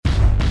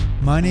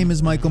My name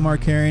is Michael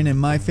Markarian, and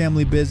my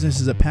family business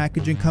is a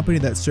packaging company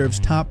that serves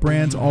top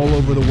brands all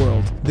over the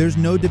world. There's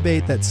no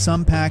debate that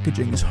some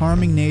packaging is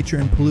harming nature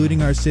and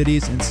polluting our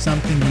cities, and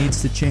something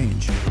needs to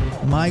change.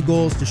 My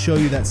goal is to show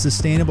you that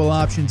sustainable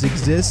options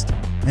exist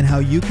and how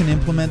you can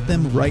implement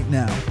them right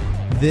now.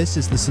 This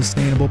is the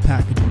Sustainable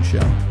Packaging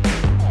Show.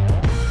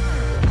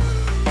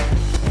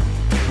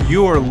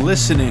 You are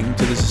listening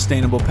to the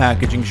Sustainable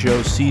Packaging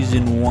Show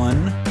Season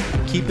 1.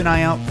 Keep an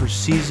eye out for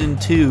Season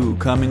 2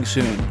 coming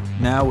soon.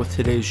 Now with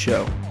today's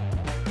show.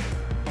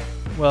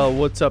 Well,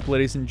 what's up,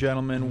 ladies and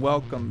gentlemen?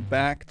 Welcome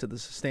back to the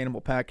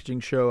Sustainable Packaging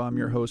Show. I'm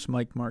your host,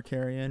 Mike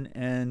Markarian,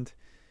 and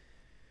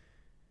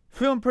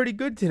feeling pretty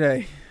good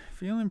today.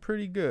 Feeling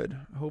pretty good.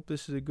 I hope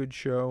this is a good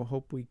show.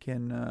 Hope we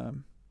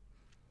can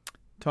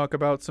talk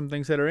about some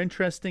things that are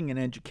interesting and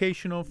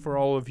educational for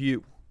all of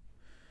you,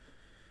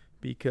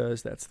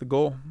 because that's the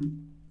goal.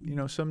 You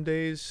know, some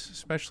days,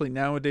 especially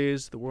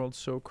nowadays, the world's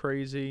so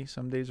crazy.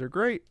 Some days are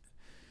great.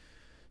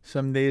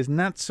 Some days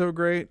not so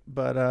great,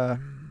 but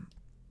I'm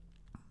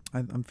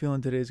feeling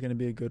today's going to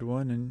be a good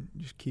one, and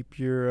just keep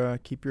your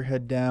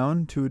head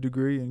down to a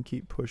degree and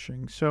keep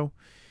pushing. So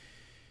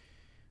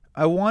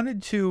I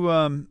wanted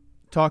to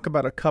talk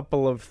about a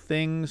couple of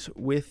things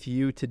with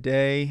you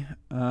today.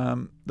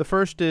 The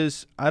first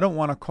is, I don't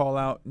want to call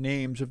out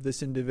names of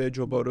this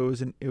individual, but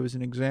it was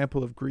an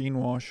example of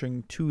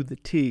greenwashing to the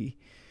T.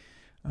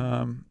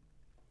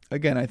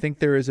 Again, I think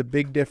there is a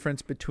big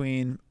difference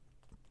between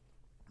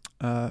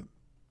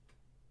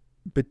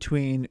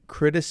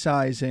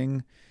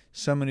criticizing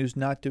someone who's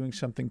not doing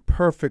something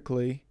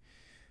perfectly,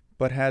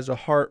 but has a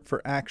heart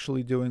for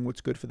actually doing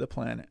what's good for the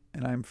planet.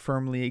 And I'm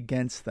firmly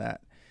against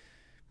that.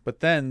 But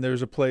then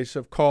there's a place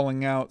of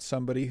calling out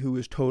somebody who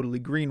is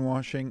totally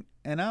greenwashing.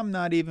 And I'm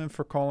not even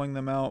for calling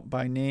them out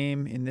by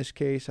name. In this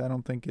case, I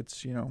don't think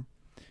it's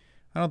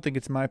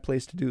my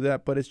place to do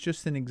that, but it's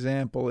just an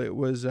example. It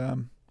was a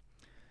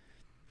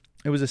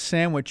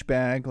sandwich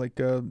bag, like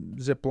a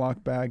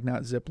Ziploc bag,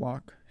 not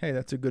Ziploc. Hey,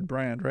 that's a good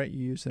brand, right?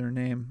 You use their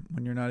name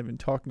when you're not even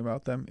talking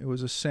about them. It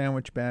was a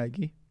sandwich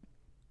baggie.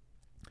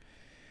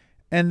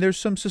 And there's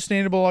some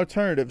sustainable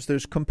alternatives.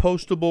 There's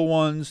compostable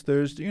ones.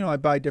 I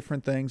buy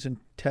different things and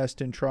test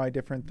and try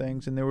different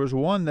things. And there was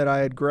one that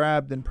I had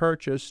grabbed and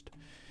purchased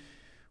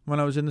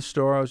when I was in the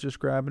store. I was just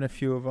grabbing a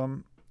few of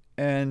them.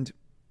 And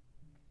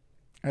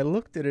I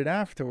looked at it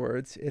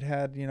afterwards. It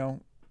had, a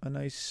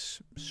nice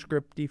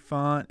scripty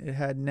font. It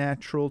had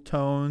natural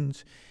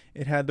tones.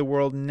 It had the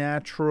word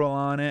natural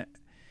on it.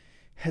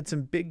 Had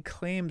some big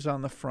claims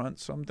on the front.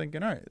 So I'm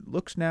thinking, all right, it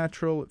looks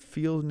natural. It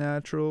feels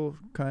natural,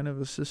 kind of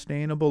a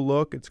sustainable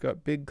look. It's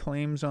got big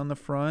claims on the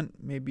front.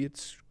 Maybe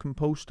it's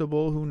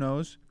compostable. Who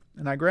knows?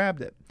 And I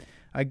grabbed it.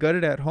 I got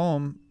it at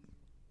home.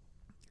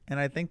 And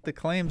I think the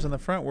claims on the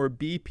front were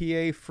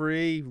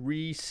BPA-free,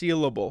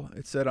 resealable.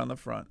 It said on the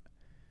front.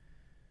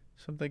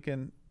 So I'm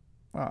thinking,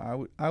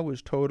 wow, I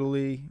was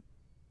totally,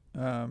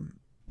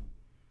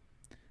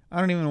 I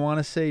don't even want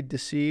to say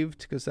deceived,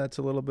 because that's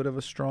a little bit of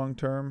a strong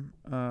term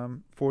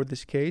for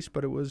this case,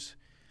 but it was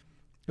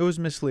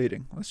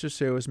misleading. Let's just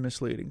say it was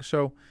misleading.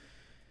 So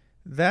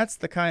that's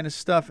the kind of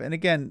stuff. And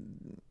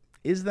again,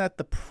 is that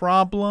the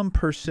problem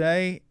per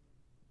se?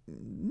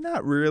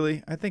 Not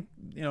really. I think,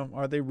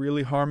 are they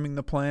really harming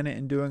the planet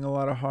and doing a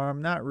lot of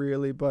harm? Not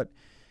really. But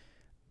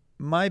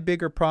my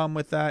bigger problem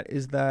with that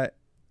is that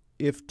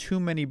if too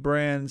many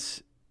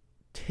brands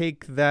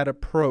take that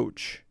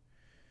approach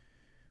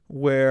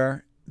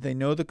where they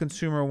know the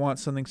consumer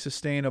wants something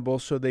sustainable,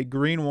 so they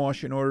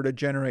greenwash in order to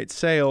generate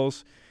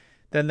sales,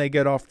 then they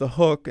get off the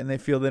hook and they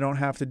feel they don't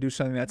have to do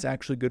something that's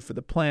actually good for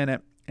the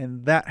planet,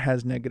 and that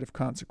has negative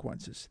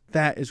consequences.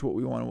 That is what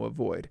we want to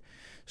avoid.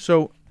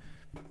 So,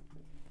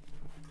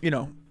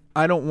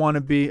 I don't want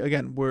to be,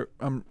 again,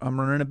 I'm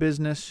running a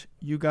business.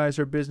 You guys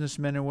are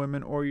businessmen and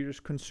women, or you're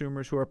just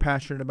consumers who are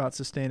passionate about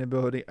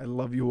sustainability. I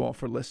love you all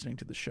for listening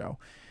to the show.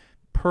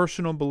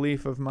 Personal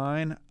belief of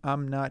mine,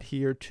 I'm not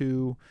here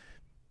to,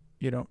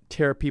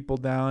 tear people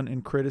down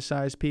and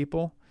criticize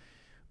people.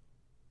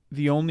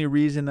 The only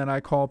reason that I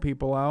call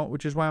people out,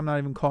 which is why I'm not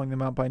even calling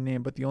them out by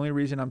name, but the only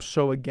reason I'm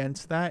so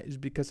against that is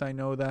because I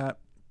know that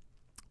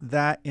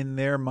in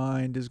their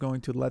mind is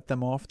going to let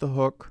them off the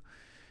hook.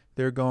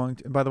 They're going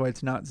to, by the way,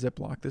 it's not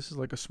Ziploc. This is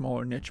like a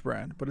smaller niche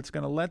brand, but it's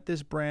going to let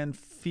this brand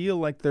feel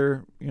like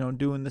they're,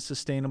 doing the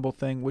sustainable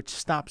thing, which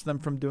stops them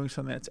from doing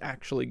something that's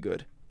actually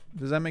good.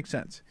 Does that make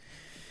sense?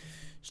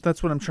 So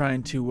that's what I'm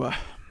trying to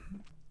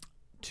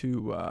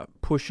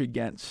push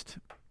against,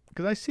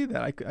 because I see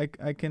that.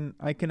 I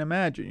can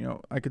imagine.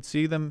 I could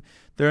see them.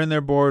 They're in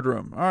their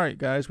boardroom. All right,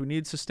 guys, we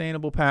need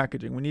sustainable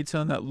packaging. We need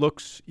something that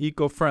looks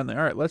eco-friendly.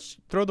 All right, let's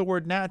throw the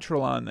word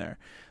natural on there.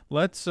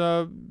 Let's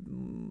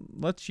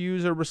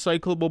use a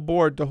recyclable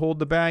board to hold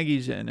the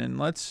baggies in, and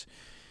let's,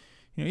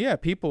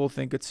 people will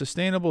think it's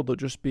sustainable. They'll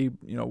just be,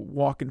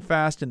 walking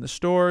fast in the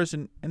stores,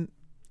 and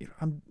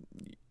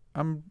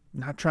I'm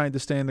not trying to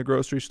stay in the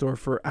grocery store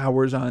for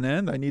hours on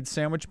end. I need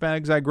sandwich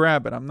bags. I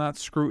grab it. I'm not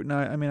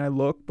scrutinizing. I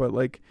look, but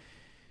I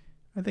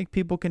think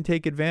people can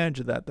take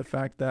advantage of that. The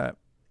fact that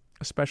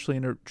especially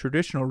in a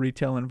traditional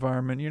retail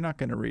environment, you're not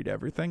going to read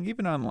everything,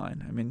 even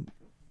online. I mean,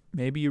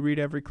 maybe you read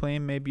every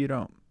claim, maybe you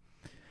don't.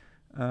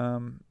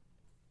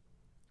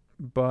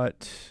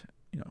 But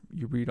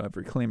you read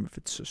every claim if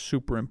it's a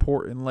super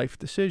important life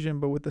decision.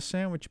 But with the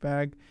sandwich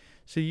bag,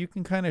 so you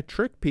can kind of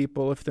trick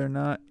people if they're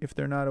not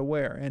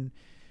aware.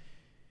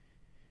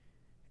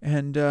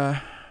 And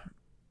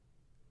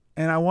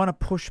I want to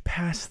push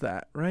past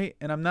that, right?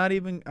 And I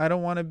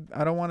don't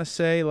want to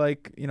say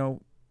like,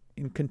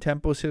 in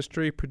Contempo's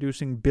history,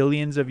 producing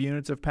billions of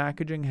units of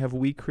packaging, have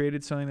we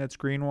created something that's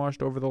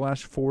greenwashed over the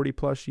last 40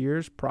 plus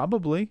years?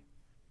 Probably.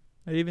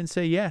 I'd even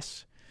say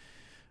yes.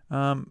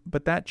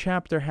 But that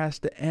chapter has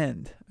to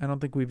end. I don't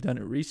think we've done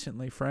it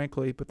recently,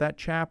 frankly, but that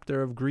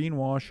chapter of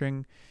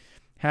greenwashing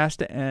has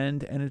to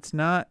end. And it's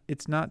not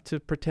to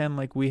pretend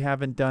like we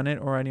haven't done it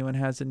or anyone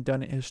hasn't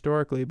done it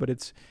historically, but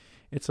it's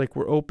like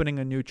we're opening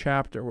a new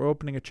chapter. We're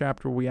opening a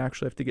chapter where we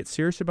actually have to get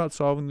serious about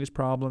solving these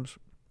problems,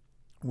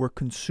 where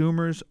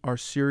consumers are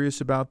serious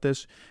about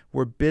this,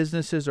 where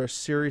businesses are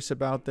serious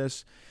about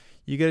this.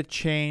 You got to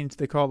change.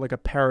 They call it like a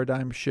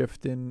paradigm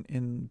shift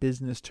in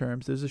business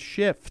terms. There's a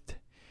shift.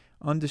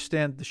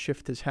 Understand the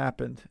shift has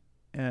happened,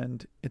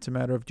 and it's a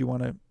matter of, do you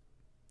want to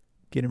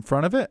get in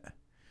front of it?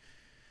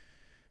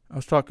 I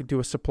was talking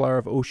to a supplier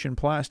of ocean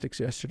plastics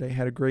yesterday,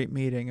 had a great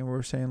meeting, and we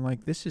were saying,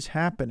 like, this is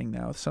happening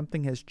now.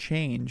 Something has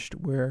changed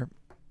where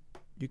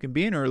you can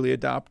be an early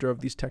adopter of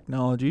these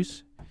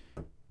technologies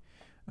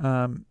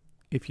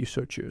if you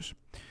so choose.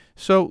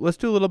 So let's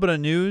do a little bit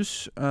of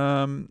news.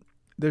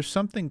 There's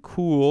something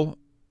cool.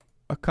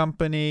 A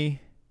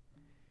company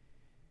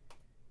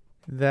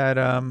that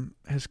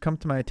has come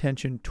to my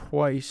attention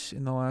twice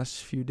in the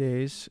last few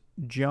days.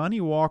 Johnnie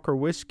Walker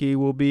whiskey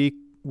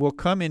will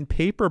come in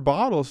paper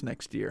bottles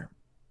next year.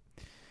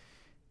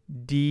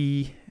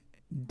 Diageo,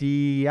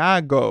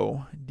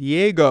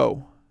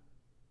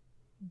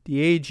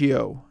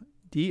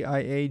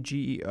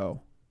 Diageo.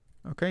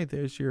 Okay,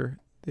 there's your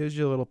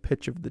little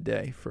pitch of the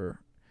day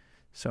for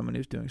someone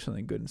who's doing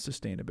something good in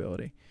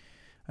sustainability.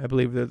 I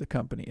believe they're the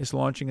company. Is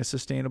launching a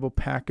sustainable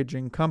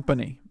packaging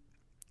company.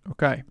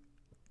 Okay.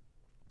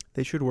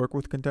 They should work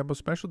with Contempo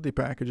Specialty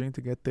Packaging to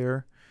get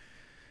their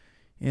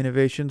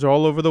innovations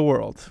all over the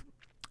world.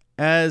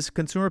 As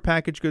consumer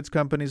packaged goods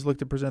companies look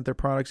to present their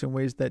products in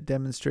ways that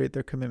demonstrate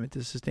their commitment to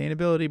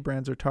sustainability,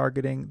 brands are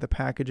targeting the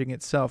packaging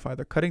itself,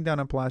 either cutting down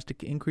on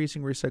plastic,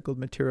 increasing recycled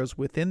materials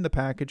within the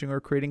packaging,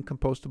 or creating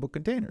compostable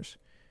containers.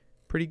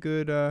 Pretty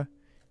good.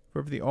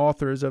 Whoever the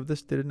authors of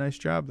this did a nice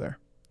job there.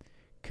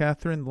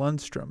 Catherine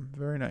Lundstrom.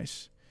 Very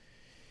nice.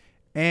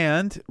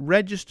 And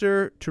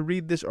register to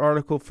read this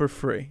article for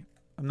free.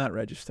 I'm not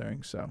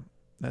registering, so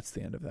that's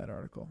the end of that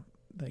article.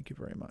 Thank you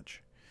very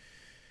much.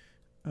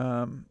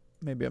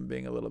 Maybe I'm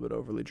being a little bit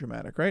overly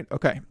dramatic, right?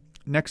 Okay.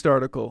 Next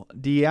article.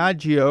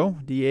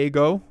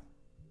 Diageo.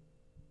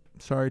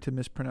 Sorry to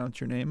mispronounce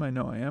your name. I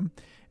know I am.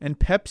 And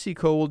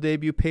PepsiCo will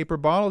debut paper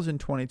bottles in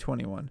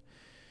 2021.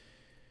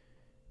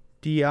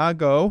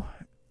 Diageo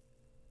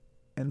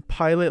and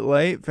Pilot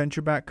Light,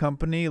 venture-backed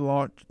company,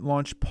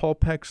 launched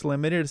Pulpex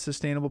Limited, a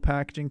sustainable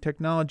packaging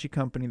technology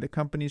company. The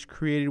company's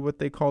created what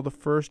they call the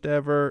first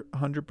ever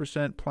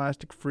 100%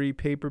 plastic-free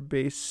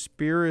paper-based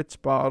spirits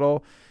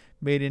bottle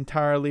made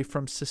entirely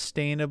from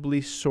sustainably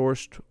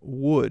sourced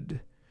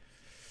wood.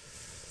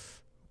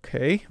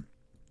 Okay.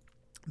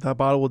 That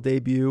bottle will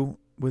debut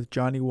with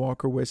Johnnie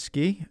Walker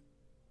whiskey,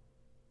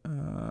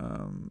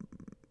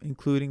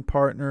 including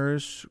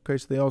partners. Okay,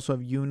 so they also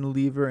have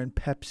Unilever and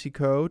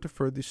PepsiCo to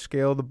further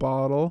scale the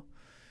bottle.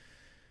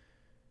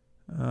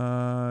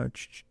 We'll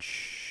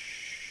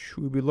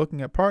be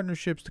looking at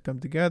partnerships to come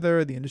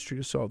together, the industry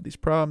to solve these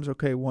problems.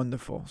 Okay,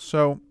 wonderful.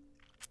 So,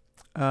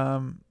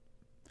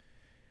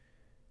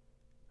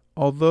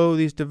 although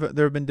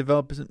there have been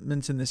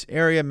developments in this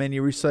area, many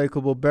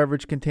recyclable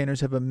beverage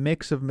containers have a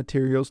mix of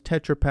materials.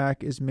 Tetra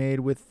Pak is made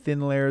with thin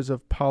layers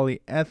of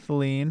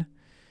polyethylene,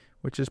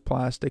 which is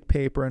plastic,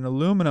 paper, and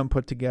aluminum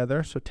put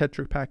together. So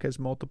Tetra Pak has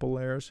multiple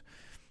layers.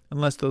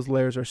 Unless those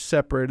layers are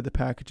separated, the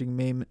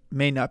packaging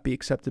may not be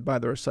accepted by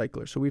the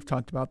recycler. So we've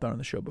talked about that on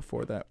the show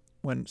before, that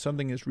when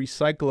something is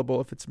recyclable,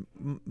 if it's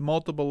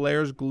multiple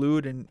layers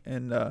glued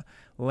and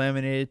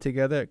laminated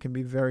together, it can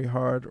be very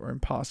hard or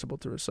impossible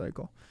to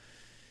recycle.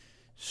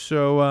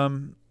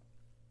 So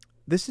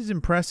this is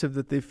impressive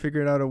that they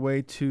figured out a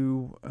way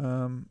to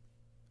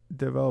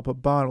develop a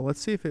bottle.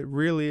 Let's see if it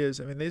really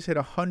is. I mean, they said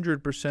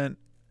 100%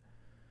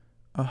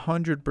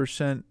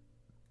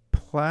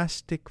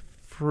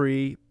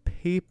 plastic-free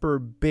paper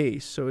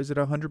base. So is it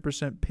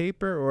 100%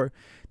 paper, or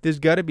there's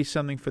got to be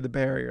something for the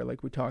barrier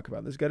like we talk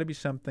about. There's got to be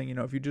something,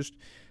 if you just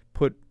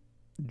put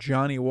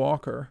Johnnie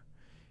Walker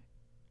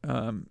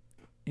in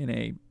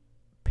a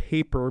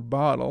paper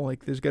bottle,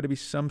 like there's got to be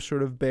some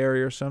sort of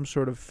barrier, some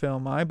sort of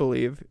film, I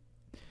believe,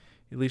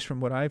 at least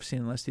from what I've seen,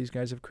 unless these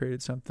guys have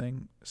created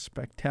something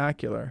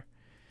spectacular.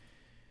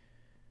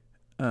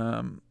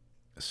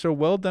 So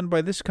well done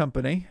by this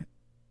company.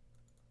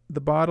 The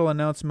bottle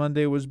announced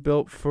Monday was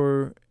built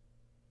for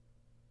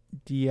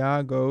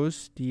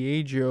Diageos.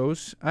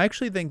 I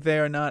actually think they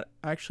are not.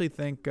 I actually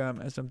think,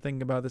 as I'm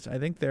thinking about this, I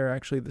think they're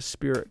actually the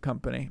spirit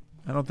company.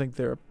 I don't think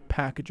they're a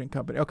packaging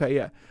company. Okay,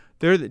 yeah,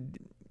 they're the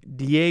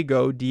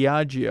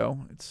Diageo.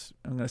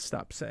 I'm going to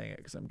stop saying it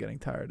because I'm getting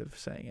tired of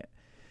saying it.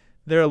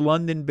 They're a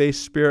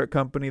London-based spirit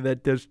company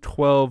that does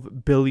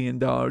 $12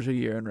 billion a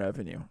year in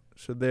revenue.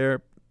 So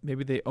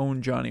maybe they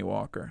own Johnny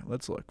Walker.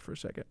 Let's look for a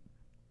second.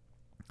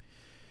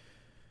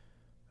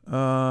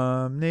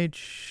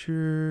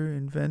 Nature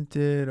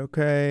invented.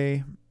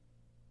 Okay.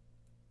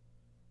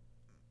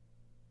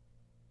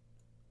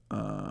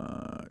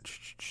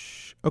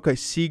 Okay,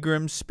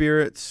 Seagram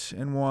Spirits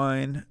and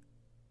Wine.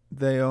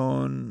 They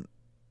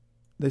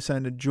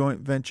signed a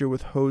joint venture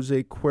with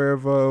Jose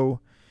Cuervo.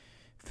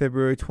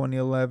 February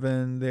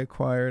 2011, they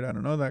acquired, I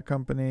don't know that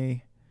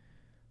company.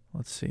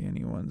 Let's see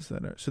any ones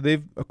that are. So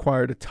they've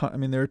acquired a ton. I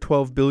mean, they're a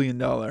 $12 billion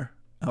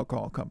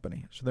alcohol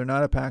company. So they're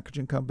not a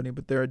packaging company,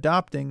 but they're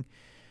adopting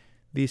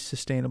these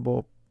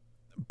sustainable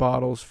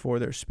bottles for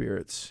their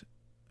spirits.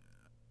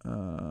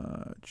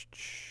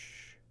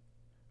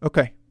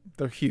 Okay,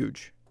 they're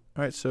huge.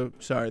 All right, so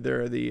sorry,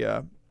 they're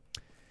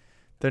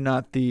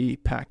not the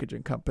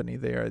packaging company.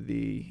 They are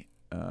the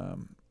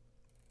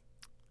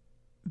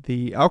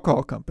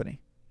alcohol company.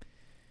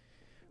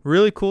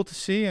 Really cool to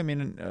see. I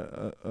mean,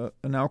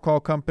 an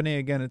alcohol company,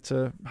 again, it's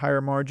a higher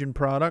margin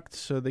product,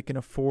 so they can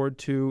afford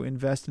to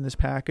invest in this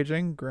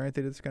packaging.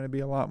 Granted, it's going to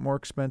be a lot more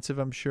expensive,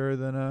 I'm sure,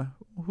 than,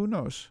 who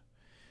knows?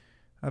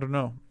 I don't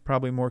know.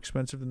 Probably more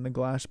expensive than the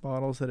glass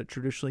bottles that it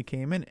traditionally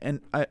came in.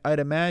 And I'd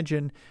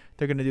imagine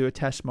they're going to do a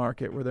test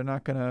market where they're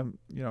not going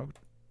to,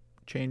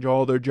 change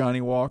all their Johnny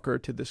Walker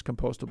to this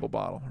compostable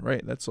bottle,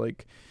 right? That's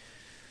like...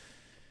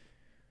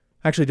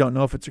 I actually don't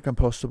know if it's a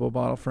compostable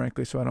bottle,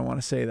 frankly, so I don't want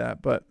to say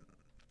that. But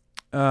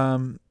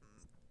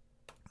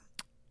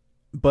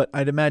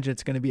I'd imagine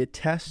it's going to be a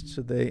test.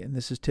 So and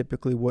this is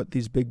typically what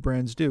these big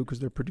brands do because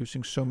they're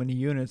producing so many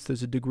units.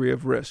 There's a degree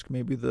of risk.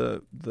 Maybe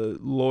the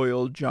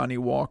loyal Johnny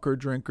Walker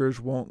drinkers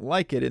won't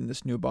like it in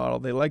this new bottle.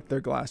 They like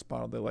their glass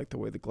bottle. They like the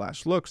way the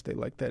glass looks. They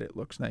like that it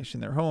looks nice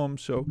in their home.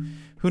 So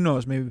who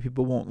knows? Maybe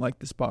people won't like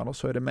this bottle.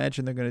 So I'd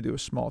imagine they're going to do a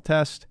small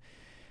test,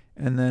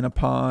 and then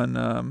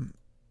upon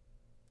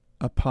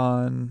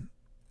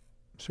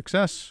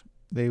success,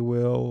 they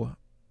will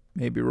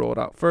maybe roll it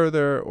out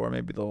further, or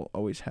maybe they'll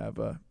always have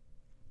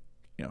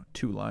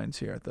two lines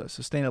here, the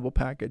sustainable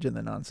package and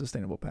the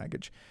non-sustainable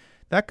package.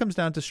 That comes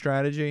down to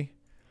strategy.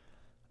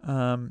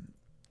 Glass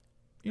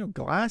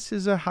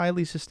is a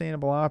highly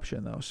sustainable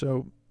option, though.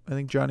 So I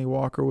think Johnny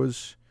Walker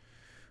was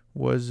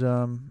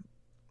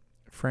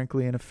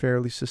frankly in a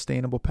fairly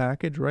sustainable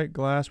package, right?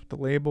 Glass with the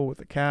label, with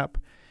the cap.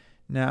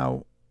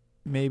 Now,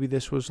 maybe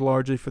this was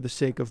largely for the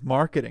sake of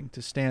marketing,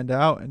 to stand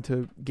out and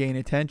to gain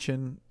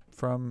attention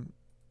from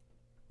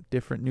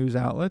different news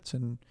outlets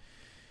and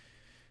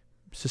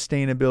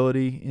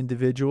sustainability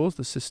individuals,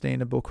 the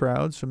sustainable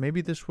crowd. So maybe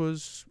this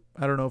was,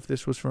 I don't know if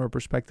this was from a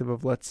perspective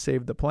of let's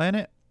save the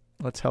planet,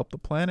 let's help the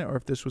planet, or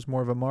if this was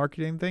more of a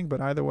marketing thing.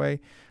 But either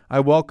way, I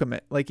welcome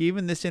it. Like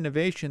even this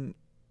innovation,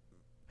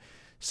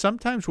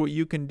 sometimes what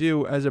you can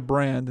do as a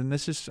brand, and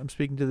this is, I'm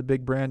speaking to the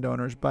big brand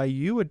owners, by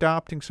you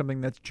adopting something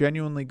that's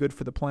genuinely good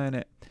for the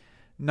planet,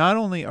 not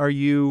only are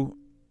you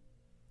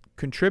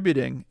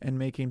contributing and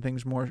making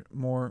things more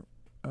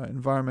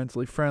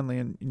environmentally friendly,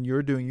 and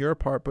you're doing your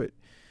part,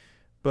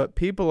 but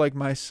people like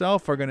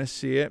myself are going to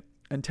see it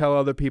and tell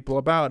other people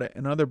about it,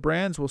 and other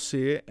brands will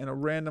see it, and a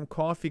random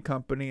coffee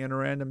company and a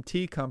random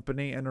tea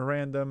company and a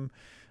random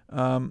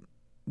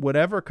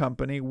whatever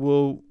company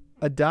will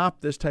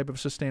adopt this type of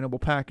sustainable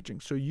packaging.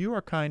 So you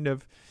are kind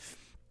of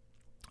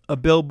a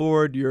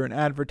billboard, you're an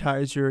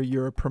advertiser,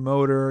 you're a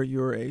promoter,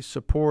 you're a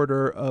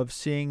supporter of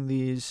seeing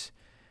these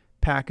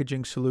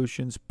packaging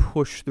solutions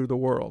push through the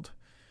world.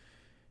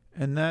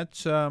 And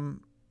that's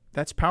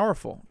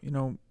powerful.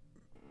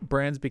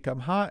 Brands become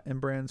hot and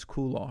brands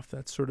cool off.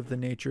 That's sort of the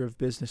nature of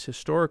business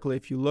historically.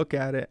 If you look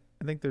at it,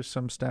 I think there's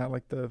some stat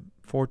like the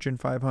Fortune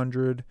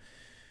 500,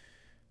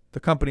 the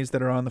companies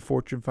that are on the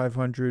Fortune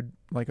 500,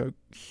 like a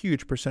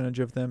huge percentage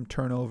of them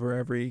turn over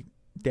every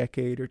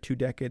decade or 2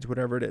 decades,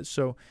 whatever it is.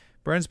 So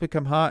brands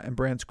become hot and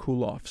brands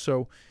cool off.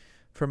 So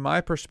from my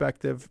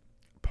perspective,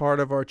 part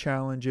of our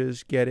challenge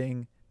is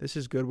getting, this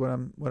is good what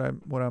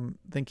I'm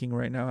thinking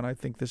right now, and I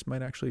think this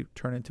might actually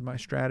turn into my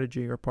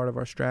strategy or part of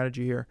our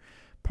strategy here.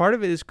 Part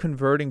of it is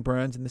converting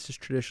brands, and this is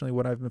traditionally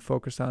what I've been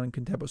focused on in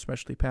Contempo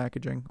Specialty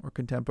Packaging or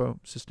Contempo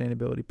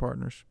Sustainability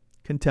Partners.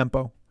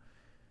 Contempo.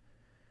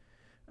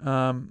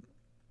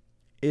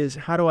 Is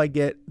how do I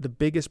get the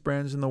biggest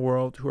brands in the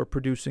world who are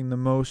producing the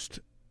most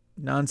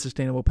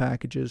non-sustainable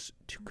packages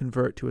to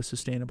convert to a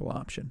sustainable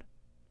option?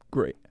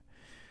 Great.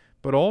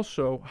 But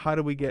also, how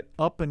do we get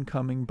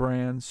up-and-coming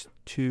brands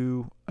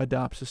to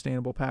adopt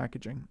sustainable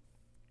packaging?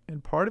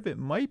 And part of it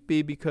might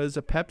be because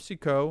a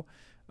PepsiCo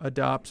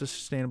adopts a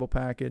sustainable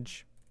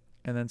package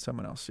and then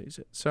someone else sees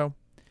it. So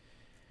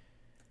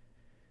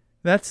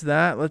that's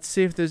that. Let's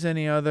see if there's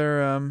any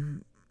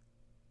other...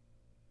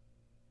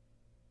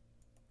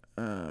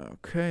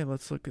 Okay,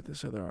 let's look at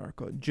this other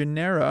article.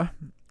 Genera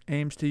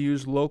aims to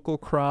use local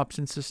crops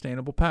in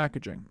sustainable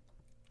packaging.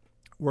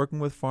 Working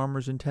with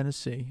farmers in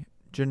Tennessee,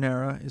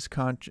 Genera is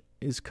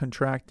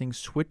contracting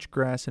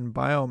switchgrass and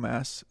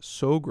biomass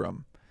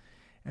sorghum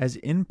as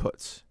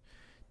inputs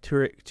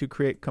to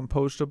create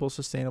compostable,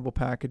 sustainable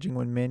packaging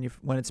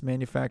when its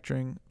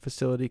manufacturing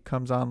facility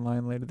comes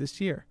online later this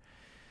year.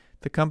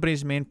 The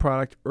company's main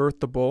product,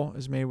 Earthable,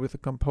 is made with a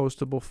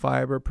compostable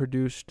fiber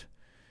produced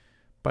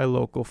by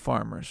local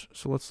farmers.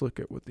 So let's look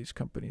at what these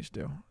companies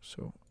do,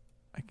 so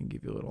I can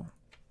give you a little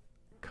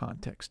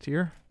context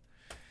here.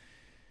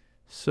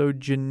 So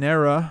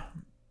Genera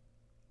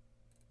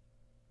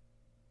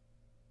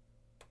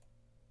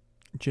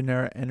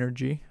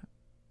Energy,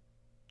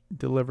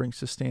 delivering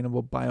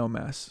sustainable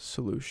biomass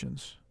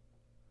solutions.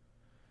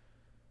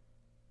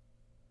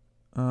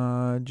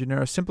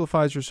 Genera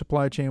simplifies your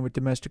supply chain with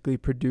domestically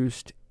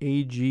produced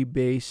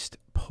AG-based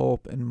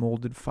pulp and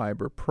molded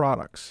fiber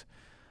products.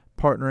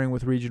 Partnering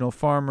with regional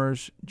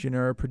farmers,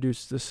 Genera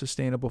produces a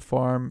sustainable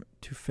farm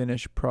to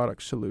finish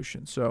product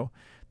solution. So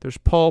there's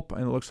pulp,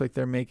 and it looks like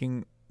they're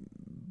making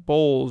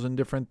bowls and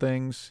different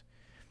things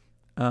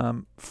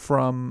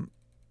from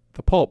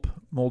the pulp,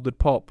 molded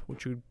pulp,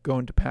 which would go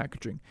into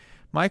packaging.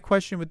 My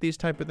question with these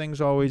type of things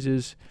always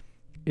is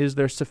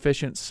there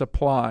sufficient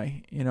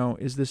supply?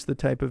 Is this the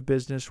type of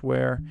business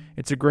where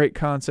it's a great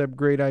concept,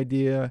 great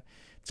idea,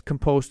 it's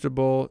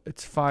compostable,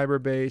 it's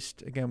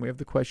fiber-based? Again, we have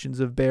the questions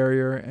of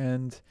barrier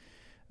and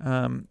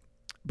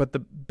but the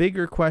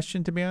bigger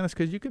question, to be honest,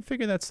 because you can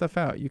figure that stuff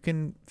out. You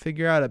can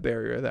figure out a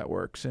barrier that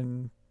works,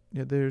 and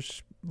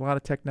there's a lot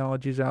of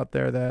technologies out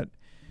there that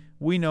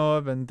we know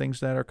of and things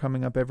that are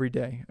coming up every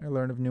day. I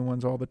learn of new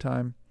ones all the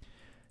time.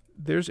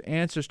 There's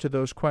answers to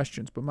those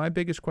questions, but my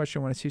biggest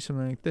question when I see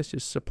something like this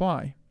is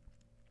supply.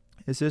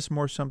 Is this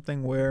more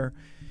something where,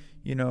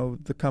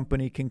 the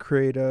company can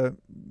create a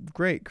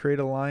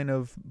line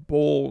of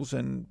bowls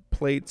and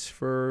plates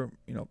for,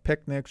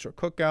 picnics or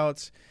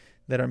cookouts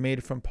that are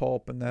made from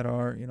pulp and that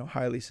are,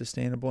 highly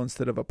sustainable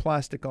instead of a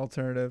plastic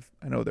alternative?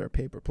 I know there are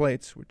paper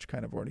plates, which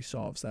kind of already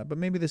solves that, but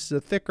maybe this is a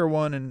thicker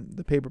one and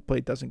the paper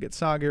plate doesn't get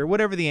soggy, or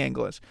whatever the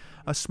angle is.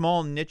 A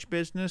small niche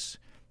business,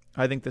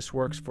 I think this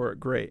works for it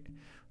great.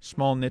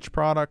 Small niche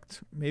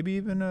product, maybe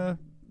even a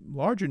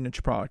larger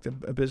niche product,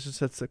 a business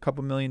that's a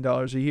couple $1 million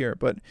a year.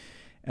 But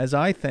as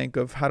I think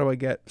of how do I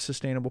get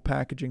sustainable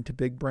packaging to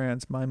big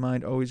brands, my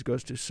mind always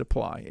goes to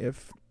supply.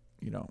 If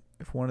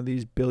one of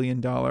these $1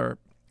 billion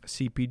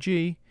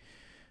CPG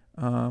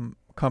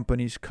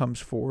companies comes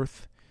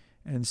forth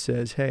and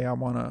says, hey, I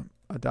want to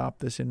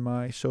adopt this in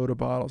my soda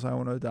bottles, I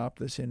want to adopt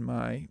this in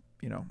my,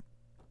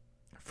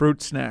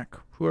 fruit snack,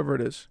 whoever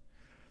it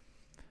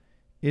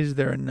is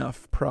there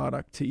enough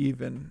product to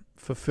even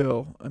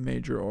fulfill a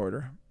major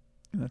order?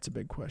 And that's a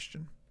big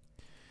question.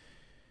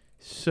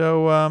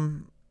 So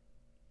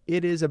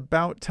it is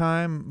about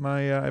time.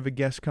 I have a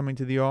guest coming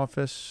to the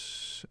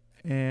office,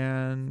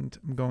 and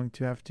I'm going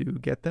to have to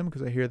get them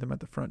because I hear them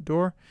at the front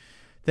door.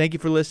 Thank you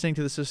for listening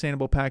to the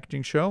Sustainable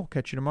Packaging Show. We'll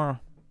catch you tomorrow.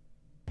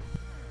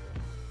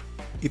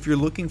 If you're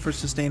looking for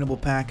sustainable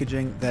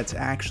packaging that's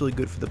actually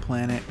good for the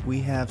planet, we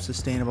have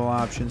sustainable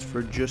options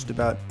for just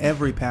about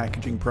every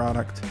packaging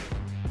product.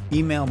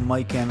 Email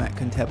Mike M at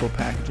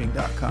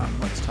contemplepackaging.com.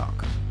 Let's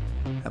talk.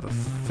 Have a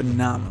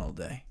phenomenal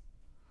day.